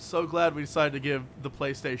I'm so glad we decided to give the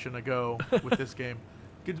PlayStation a go with this game.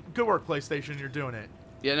 Good work, PlayStation. You're doing it.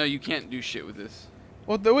 Yeah, no, you can't do shit with this.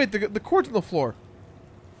 Well, wait, the cord's on the floor.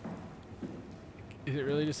 Is it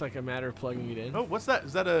really just like a matter of plugging it in? Oh, what's that?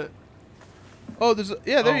 Is that a... Oh, there's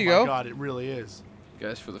yeah, there you Oh go. my god, it really is.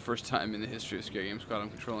 Guys, for the first time in the history of Scary Game Squad, I'm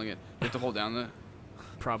controlling it. You have to hold down the...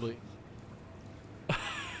 Probably.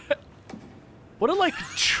 What a like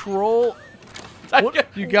troll. What,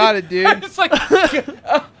 You got it, dude. It's like...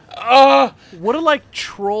 what a like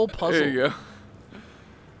troll puzzle. There you go.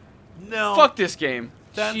 No. Fuck this game.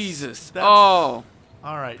 That's- Jesus. that's- Oh.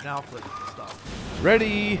 All right, now flick the stuff.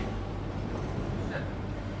 Ready.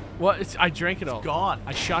 What? I drank it all. Gone.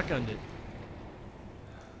 I shotgunned it.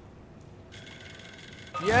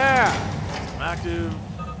 Yeah. I'm active.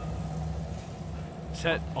 Is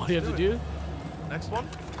that all you have to do? Next one.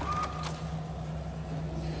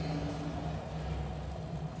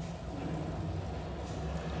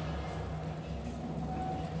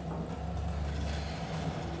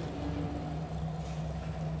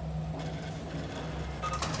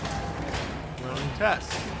 Running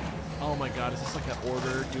test. Oh my god, is this like an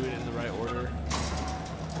order? Do it in the right order.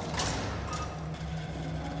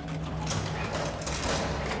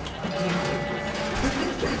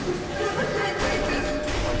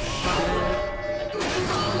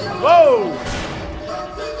 Whoa!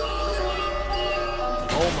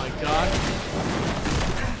 Oh my god.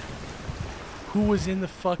 Who was in the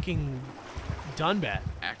fucking Dunbat?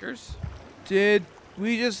 Hackers? Did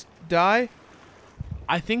we just die?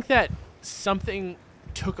 I think that something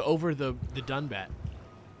took over the Dunbat.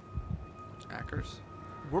 Hackers?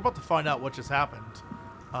 We're about to find out what just happened.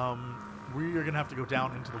 We are gonna have to go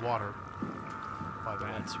down into the water. By the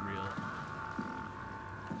way. That's real.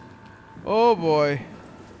 Oh boy.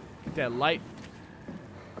 Get that light.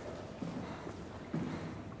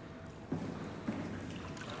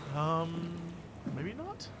 Maybe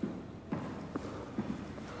not. Can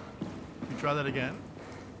you try that again?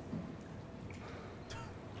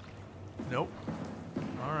 Nope.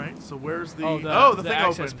 All right. So where's the? The thing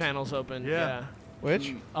access opened. panel's open. Yeah. Yeah.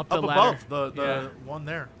 Which? Up the Up ladder. above the Yeah. one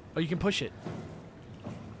there. Oh, you can push it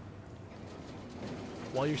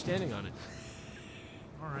while you're standing on it.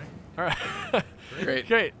 All right. All right. Great.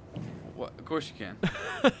 Great. What? Of course you can.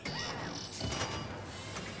 All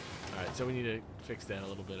right, so we need to fix that a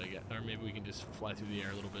little bit, I guess, or maybe we can just fly through the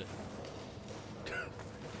air a little bit.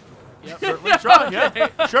 Yep. Certainly try.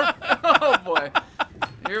 Yeah. Sure. Oh boy.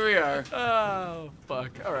 Here we are. Oh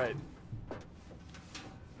fuck! All right.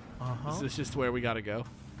 Uh-huh. Is this just where we gotta go?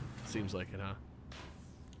 Seems like it, huh?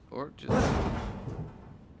 Or just.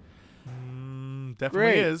 Definitely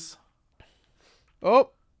Great. is. Oh.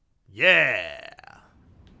 Yeah.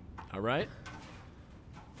 All right.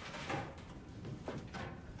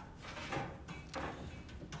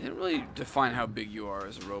 They didn't really define how big you are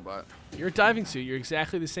as a robot. You're a diving suit. You're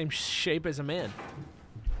exactly the same shape as a man.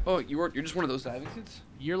 Oh, you're just one of those diving suits?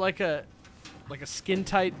 You're like a skin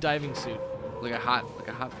tight diving suit, Like a hot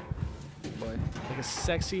boy. like a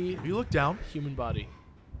sexy You look down. human body.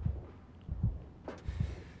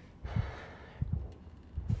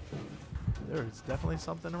 There's definitely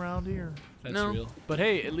something around here. That's No. real. But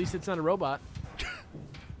hey, at least it's not a robot.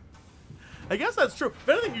 I guess that's true. If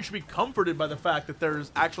anything, you should be comforted by the fact that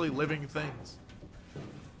there's actually living things.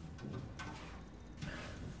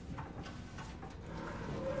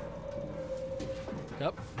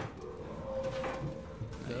 Yep.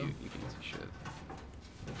 No, you can see shit.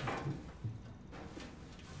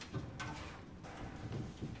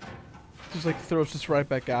 Just like throws us right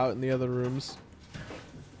back out in the other rooms.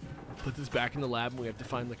 Put this back in the lab, and we have to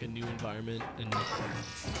find like a new environment and.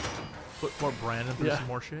 Put more Brandon through Yeah. some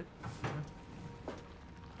more shit.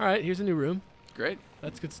 All right, here's a new room. Great.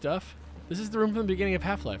 That's good stuff. This is the room from the beginning of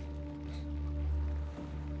Half-Life.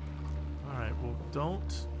 All right. Well,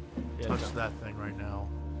 don't touch that thing right now.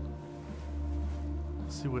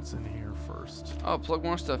 Let's see what's in here first. Oh, plug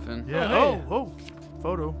more stuff in. Yeah. Oh, hey. Oh,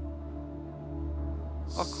 photo.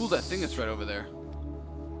 Oh, cool. That thing that's right over there.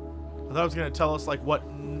 I thought it was gonna tell us like what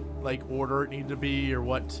like order it needed to be or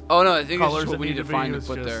what Oh no, I think it's colors just what it we need needed to find be. to It's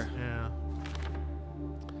put just- there. Yeah.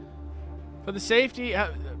 For the safety,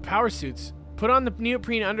 power suits. Put on the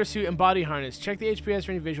neoprene undersuit and body harness. Check the HPS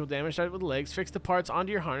for any visual damage. Start with the legs. Fix the parts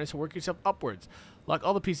onto your harness and work yourself upwards. Lock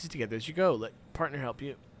all the pieces together as you go. Let partner help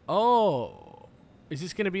you. Oh. Is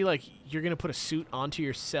this going to be like you're going to put a suit onto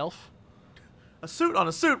yourself? A suit on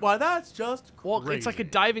a suit. Why, that's just crazy. Well, it's like a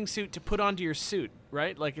diving suit to put onto your suit,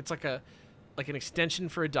 right? Like it's like an extension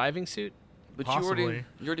for a diving suit. But Possibly.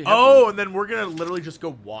 you already have Oh, one. and then we're gonna literally just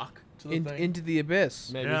go walk to the thing. Into the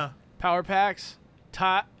abyss. Maybe. Yeah. Power packs.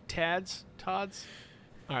 Tods.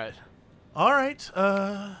 All right. All right.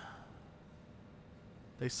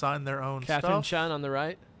 They signed their own Catherine stuff. Chan on the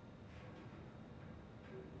right.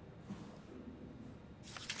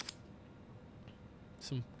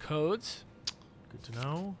 Some codes. Good to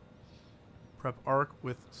know. Prep arc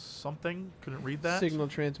with something. Couldn't read that. Signal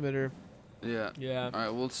transmitter. Yeah. Yeah. All right.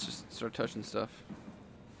 Well, let's just start touching stuff.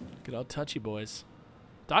 Good old touchy boys.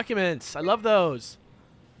 Documents. I love those.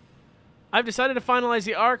 I've decided to finalize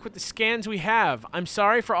the arc with the scans we have. I'm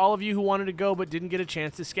sorry for all of you who wanted to go but didn't get a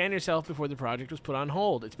chance to scan yourself before the project was put on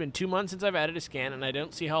hold. It's been 2 months since I've added a scan, and I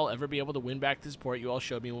don't see how I'll ever be able to win back the support you all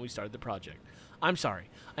showed me when we started the project. I'm sorry.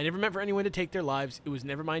 I never meant for anyone to take their lives. It was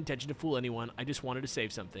never my intention to fool anyone. I just wanted to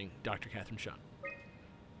save something. Dr. Catherine Sean.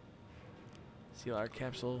 Seal arc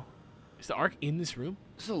capsule. Is the arc in this room?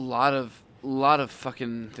 There's a lot of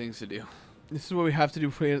fucking things to do. This is what we have to do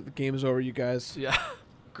before the game is over, you guys. Yeah.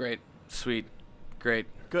 Great. Sweet. Great.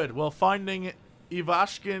 Good. Well, finding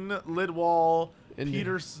Ivashkin, Lidwall, And-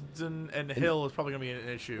 Peterson, and Hill is probably going to be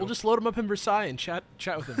an issue. We'll just load him up in Versailles and chat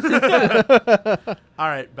with him. All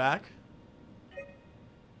right, back.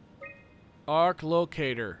 Arc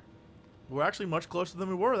locator. We're actually much closer than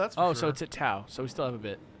we were, that's for Oh, sure. so it's at Tau. So we still have a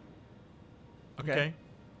bit. Okay.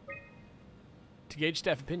 To gauge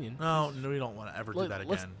staff opinion. No, we don't want to ever do that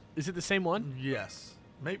again. Is it the same one? Yes.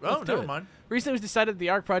 Maybe. Let's Oh, do never it. mind. Recently, it was decided that the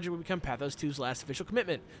ARC project would become Pathos 2's last official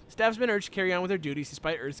commitment. The staff has been urged to carry on with their duties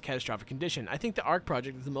despite Earth's catastrophic condition. I think the ARC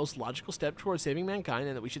project is the most logical step towards saving mankind,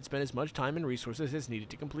 and that we should spend as much time and resources as needed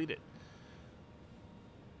to complete it.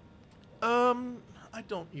 I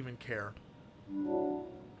don't even care.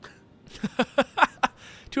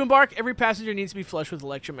 To embark, every passenger needs to be flushed with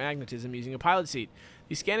electromagnetism using a pilot seat.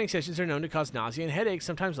 These scanning sessions are known to cause nausea and headaches,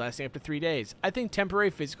 sometimes lasting up to 3 days. I think temporary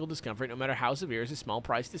physical discomfort, no matter how severe, is a small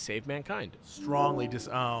price to save mankind. Strongly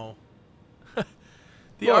oh. The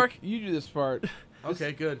Look, ARC... you do this part.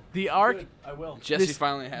 Okay, good. The ARC... Good. I will. Jesse This-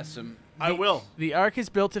 finally has some. I will. The ARC is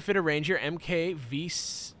built to fit a Ranger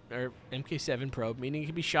MK7 probe, meaning it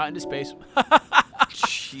can be shot into space.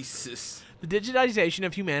 Jesus. The digitization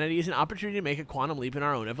of humanity is an opportunity to make a quantum leap in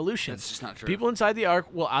our own evolution. That's just not true. People inside the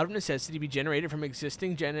ARC will, out of necessity, be generated from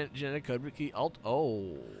existing genetic code.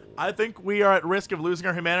 I think we are at risk of losing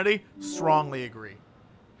our humanity. Strongly agree.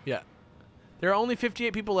 Yeah. There are only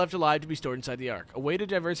 58 people left alive to be stored inside the ARC. A way to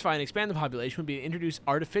diversify and expand the population would be to introduce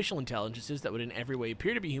artificial intelligences that would in every way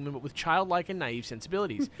appear to be human, but with childlike and naive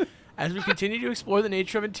sensibilities. As we continue to explore the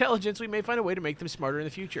nature of intelligence, we may find a way to make them smarter in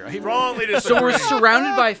the future. Strongly So disagree. we're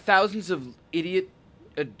surrounded by thousands of idiot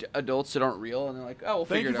adults that aren't real, and they're like, "Oh, we'll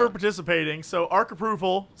Thank figure you it for out." participating. So, ARC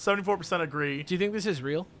approval, 74% agree. Do you think this is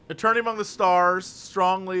real? Eternity Among the Stars,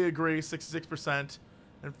 strongly agree, 66%.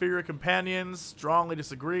 Inferior Companions, strongly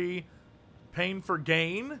disagree. Pain for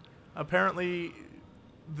Gain, apparently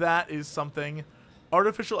that is something.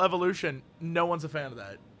 Artificial Evolution, no one's a fan of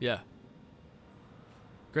that. Yeah.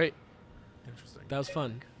 Great. Interesting. That was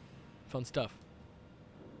fun. Fun stuff.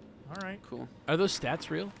 All right. Cool. Are those stats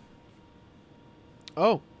real?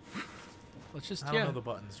 Oh, Let's just, I don't know the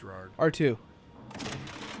buttons, Jirard. R2.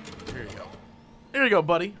 Here you go. Here you go,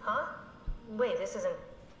 buddy. Huh? Wait, this isn't...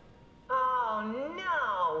 Oh,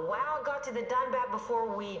 no! WoW got to the Dunbat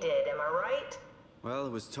before we did, am I right? Well,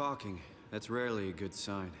 it was talking. That's rarely a good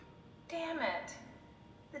sign. Damn it.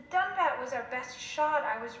 The Dunbat was our best shot.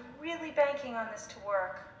 I was really banking on this to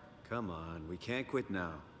work. Come on, we can't quit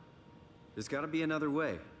now. There's gotta be another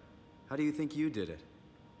way. How do you think you did it?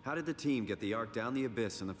 How did the team get the Ark down the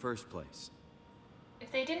abyss in the first place?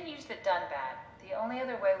 If they didn't use the Dunbat, the only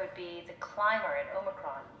other way would be the climber at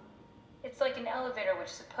Omicron. It's like an elevator which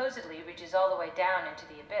supposedly reaches all the way down into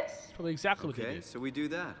the abyss. Probably exactly what they Okay, did. so we do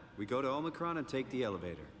that. We go to Omicron and take the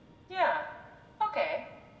elevator. Yeah, okay.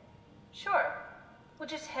 Sure. We'll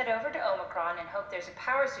just head over to Omicron and hope there's a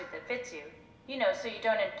power suit that fits you. You know, so you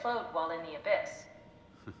don't implode while in the abyss.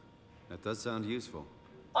 That does sound useful.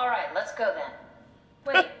 Alright, let's go then.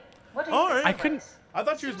 Wait, what is All this right. I couldn't- place? I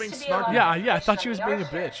thought she was Seems being to be a lot snarky. of Yeah, I information thought she on was the being a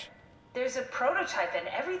arc here. bitch. There's a prototype and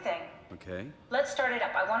everything. Okay. Let's start it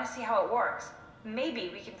up. I want to see how it works. Maybe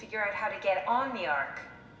we can figure out how to get on the Ark.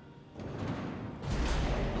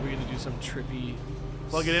 Are we going to do some trippy...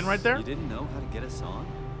 Plug it in right there. You didn't know how to get us on?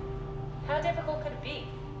 How difficult could it be?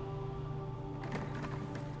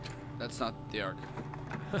 That's not the arc.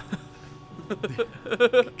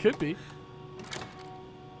 Could be.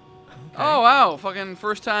 Oh wow! Fucking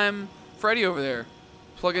first time Freddy over there,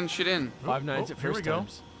 plugging shit in. 5 nines oh, at here we first go.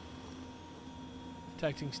 times.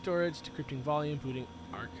 Detecting storage, decrypting volume, booting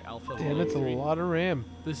ARC Alpha. Damn, that's a Volume 3. lot of RAM.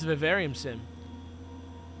 This is Vivarium Sim.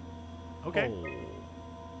 Okay.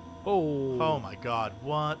 Oh. Oh my God!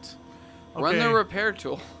 What? Okay. Run the repair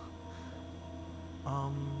tool.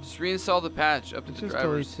 Um. Just reinstall the patch up to This the is totally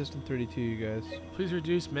drivers. System 32, you guys. Please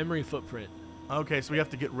reduce memory footprint. Okay, so we have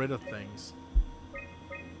to get rid of things.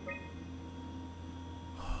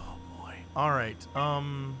 Oh boy. All right.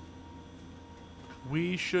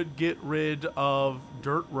 We should get rid of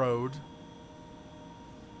Dirt Road.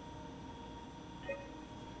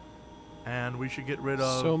 And we should get rid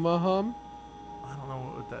of... Soma hum? I don't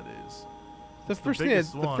know what that is. The It's first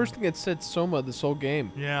biggest thing one. the first thing that said Soma this whole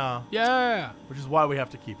game. Yeah. Yeah. Which is why we have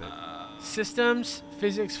to keep it. Systems,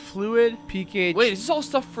 physics, fluid. PKH. Wait, is this all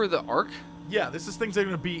stuff for the Ark? Yeah, this is things that are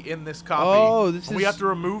going to be in this copy. Oh, this We is- have to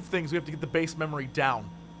remove things. We have to get the base memory down.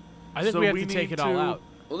 I think So we have we to take need it all to- out.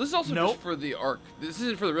 Well, this is also Nope. just for the Ark. This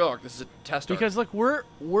isn't for the real Ark. This is a test Ark. Because look, we're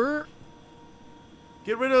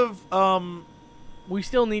Get rid of, we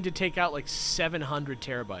still need to take out like 700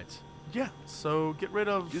 terabytes. yeah, so get rid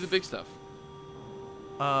of do the big stuff.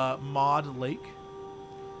 Mod Lake.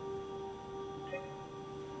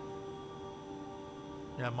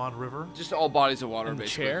 Yeah, Mod River. Just all bodies of water, And the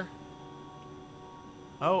basically. chair.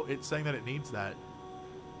 Oh, it's saying that it needs that.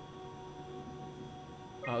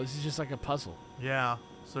 Oh, this is just like a puzzle. Yeah.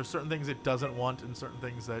 So there's certain things it doesn't want and certain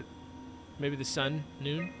things that, Maybe the sun,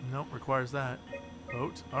 noon, nope, requires that.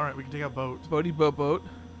 Boat. All right, we can take out boat. Boaty boat boat.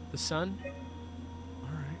 the sun. All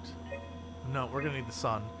right. No, we're going to need the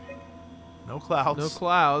sun. No clouds. No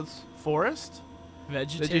clouds. Forest?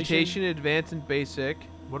 Vegetation. Advanced, and basic.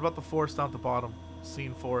 What about the forest down at the bottom?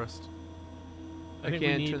 Scene forest. I think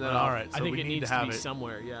can't we need, turn that All off. right, I so think we it need needs to have be it.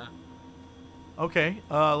 somewhere. Yeah. Okay,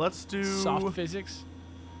 let's do Soft physics.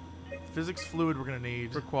 physics fluid we're going to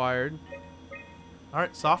need. Required. All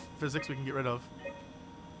right, soft physics we can get rid of.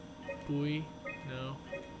 Buoy. No.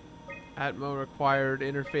 Atmo required.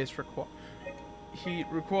 Interface required. Heat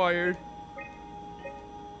required.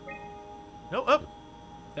 Nope, up.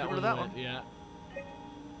 That rid of one that went, one. Yeah.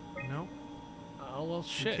 No. Oh well, You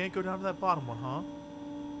shit. can't go down to that bottom one, huh?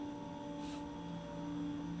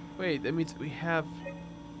 Wait, that means we have.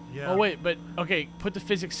 Yeah. Oh wait, but okay. Put the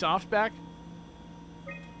physics soft back.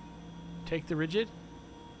 Take the rigid.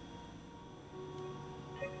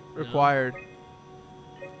 Required.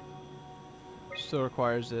 Still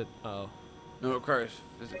requires it. Oh. No, it requires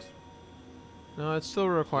physics. No, it's still a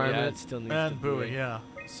requirement. Yeah, it still needs the And buoy, yeah.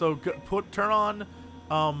 So turn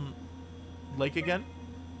on Lake again.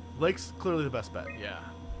 Lake's clearly the best bet. Yeah.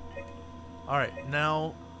 All right,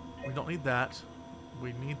 now we don't need that.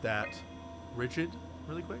 We need that. Rigid,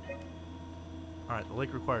 really quick. All right, the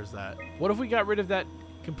lake requires that. What if we got rid of that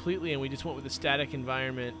completely and we just went with the static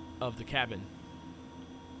environment of the cabin?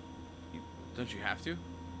 Don't you have to?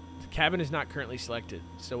 The cabin is not currently selected.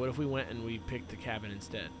 So what if we went and we picked the cabin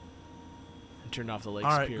instead? And turned off the lakes,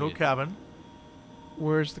 All right, period. go cabin.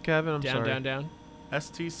 Where's the cabin? I'm down, sorry. down, down.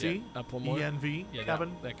 STC, Yeah, up one more. ENV, Yeah,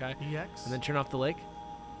 cabin, that guy. EX. And then turn off the lake.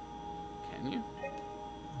 Can you?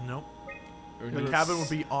 Nope. Or The no, cabin would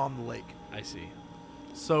be on the lake. I see.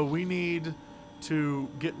 So we need to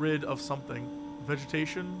get rid of something.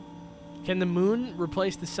 Vegetation. Can the moon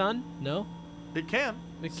replace the sun? No. It can.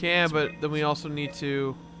 It can, but then we also need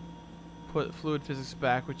to put fluid physics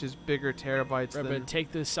back, which is bigger terabytes Right, than but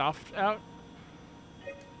take the soft out.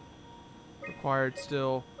 required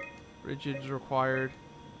still. Rigid's required.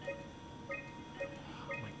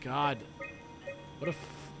 Oh my god.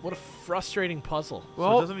 What a frustrating puzzle.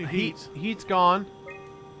 Well, doesn't need heat. Heat's gone.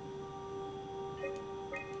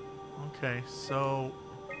 Okay, so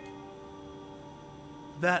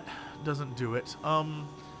that doesn't do it.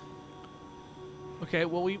 Okay,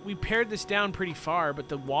 well we pared this down pretty far, but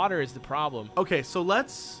the water is the problem. Okay, so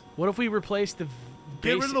let's What if we replace the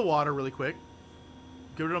get rid of the water really quick.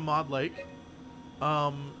 Get rid of Mod Lake.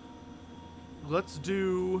 Let's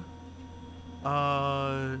do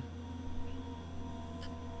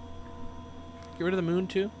Get rid of the moon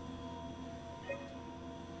too?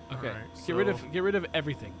 Okay. Alright, get rid of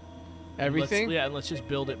everything. Everything? And let's just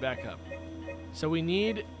build it back up. So we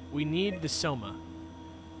need the Soma.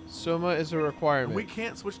 Soma is a requirement. we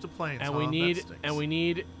can't switch to planes. And huh? we need That stinks. and we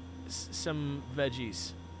need some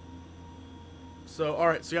veggies. So all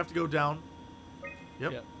right, so you have to go down.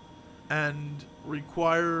 Yep. And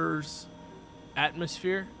requires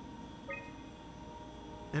Atmosphere.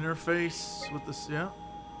 interface with this. Yeah.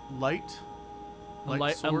 Light. A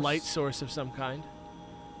light source of some kind.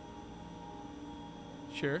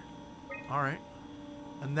 Sure. All right.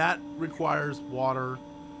 And that requires water.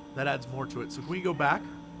 That adds more to it. So can we go back?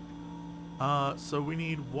 So we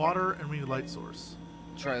need water and we need light source.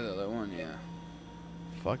 Try the other one, yeah.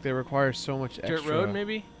 Fuck, they require so much extra. Dirt road,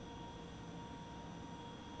 maybe?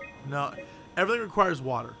 No, everything requires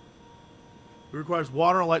water. It requires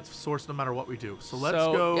water and light source no matter what we do. So let's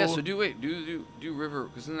go. Yeah, so do river,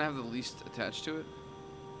 because doesn't it have the least attached to it?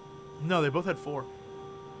 No, they both had 4.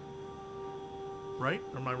 Right?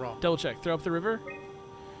 Or am I wrong? Double check. Throw up the river.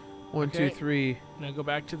 1, Okay. 2, 3. Now go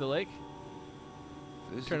back to the lake.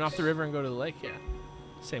 Turn off the river and go to the lake. Yeah.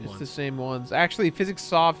 Same It's one. the same ones. Actually, physics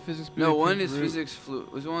soft, physics buoy, No, one is root. physics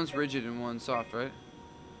fluid. One's rigid and one's soft, right?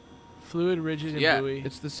 Fluid, rigid, and Yeah. buoy.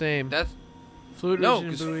 It's the same. That's Fluid, No, rigid,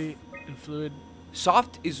 and 'cause buoy. And fluid.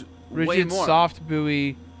 Soft is way Rigid, more. soft,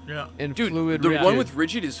 buoy, Yeah. and Dude, fluid. the rigid. one with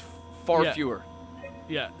rigid is far Yeah. fewer.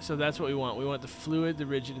 Yeah, so that's what we want. We want the fluid, the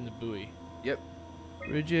rigid, and the buoy. Yep.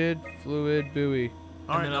 rigid, fluid, buoy.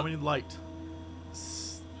 All right, then now I'll- we need light.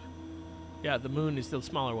 Yeah, the moon is the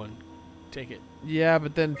smaller one. Take it. Yeah,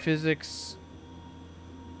 but then physics.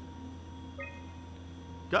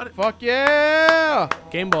 Got it. Fuck yeah!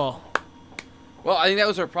 Game ball. Well, I think that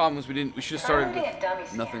was our problem. Was we should have started Piloting with a dummy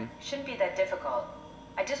scan nothing. shouldn't be that difficult.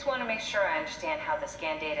 I just want to make sure I understand how the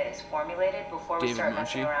scan data is formulated before we David start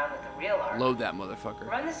messing Munchie. around with the real ARC. Load that motherfucker.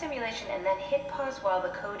 Run the simulation and then hit pause while the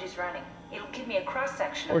code is running. It'll give me a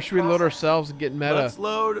cross-section of Or the should we load process. ourselves and get meta? Let's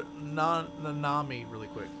load Nanami really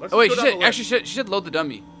quick. Let's Oh wait, go she down said the actually list. she said load the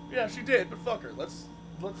dummy. Yeah, she did, but fuck her. Let's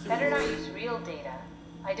see. Better not use real data.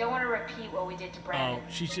 I don't want to repeat what we did to Oh, Brandon.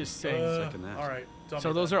 she's just saying. Second that. All right.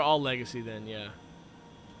 So those are all legacy then, yeah.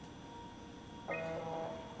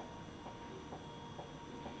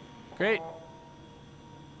 Great.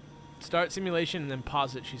 Start simulation and then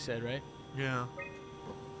pause it, she said, right? Yeah.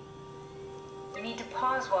 You need to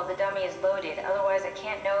pause while the dummy is loaded, otherwise I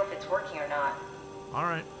can't know if it's working or not. All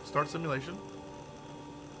right. Start simulation.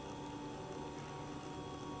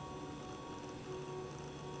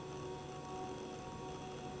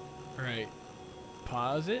 Right.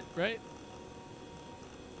 Pause it, right?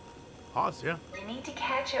 Pause. Yeah. You need to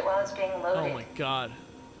catch it while it's being loaded. Oh my god.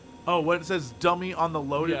 Oh, when it says dummy on the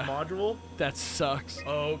loaded Yeah. module. That sucks.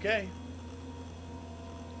 Okay.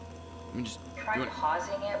 Let me just. Try you want-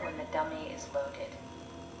 pausing it when the dummy is loaded.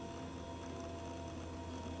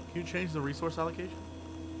 Can you change the resource allocation?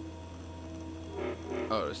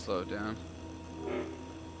 Oh, to slow it down.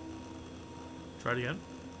 Try it again.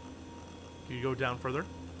 Can you go down further?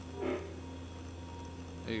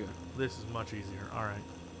 There you go. This is much easier. All right.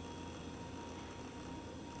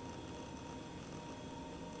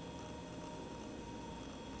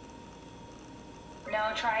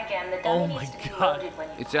 No, try again. The dummy Oh my needs to be God. loaded when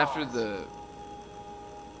you It's pause. after the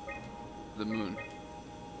moon.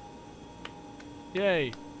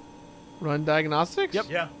 Yay. Run diagnostics? Yep.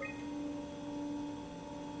 Yeah.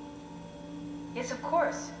 Yes, of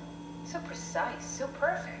course. So precise, so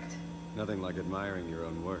perfect. Nothing like admiring your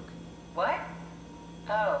own work. What?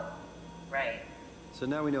 Oh, right. So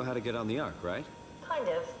now we know how to get on the Ark, right? Kind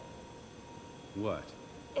of. What?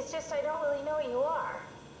 It's just I don't really know what you are.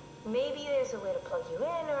 Maybe there's a way to plug you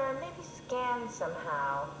in, or maybe scan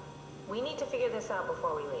somehow. We need to figure this out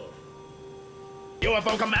before we leave.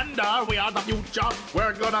 UFO Commander, we are the future.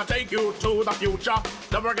 We're gonna take you to the future.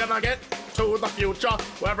 Then we're gonna get to the future,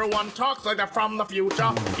 where everyone talks like they're from the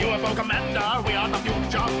future. UFO Commander, we are the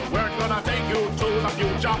future. We're gonna take you to the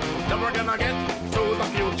future. Then we're gonna get to the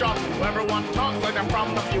future, where everyone talks like they're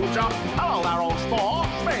from the future. Hello there, old sport.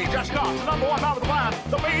 Me, just got the number one out of the plan.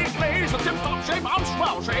 The bee's knees, the tip-top shape, I'm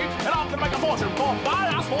swell shape, and I'm gonna make a fortune for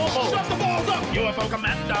my ass for bull. Shut the balls up! UFO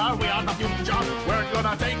Commander, we are the future. We're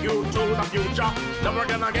gonna take you to the future. Then we're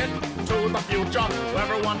gonna get to the future, where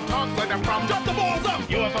everyone talks like they're from. Shut the balls up!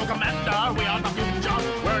 UFO Commander, we are the future.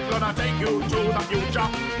 We're gonna take you to the future.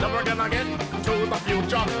 Then we're gonna get to the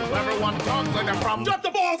future, where everyone talks like they're from. Shut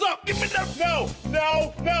the balls up! Give me that! No!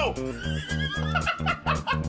 No! No!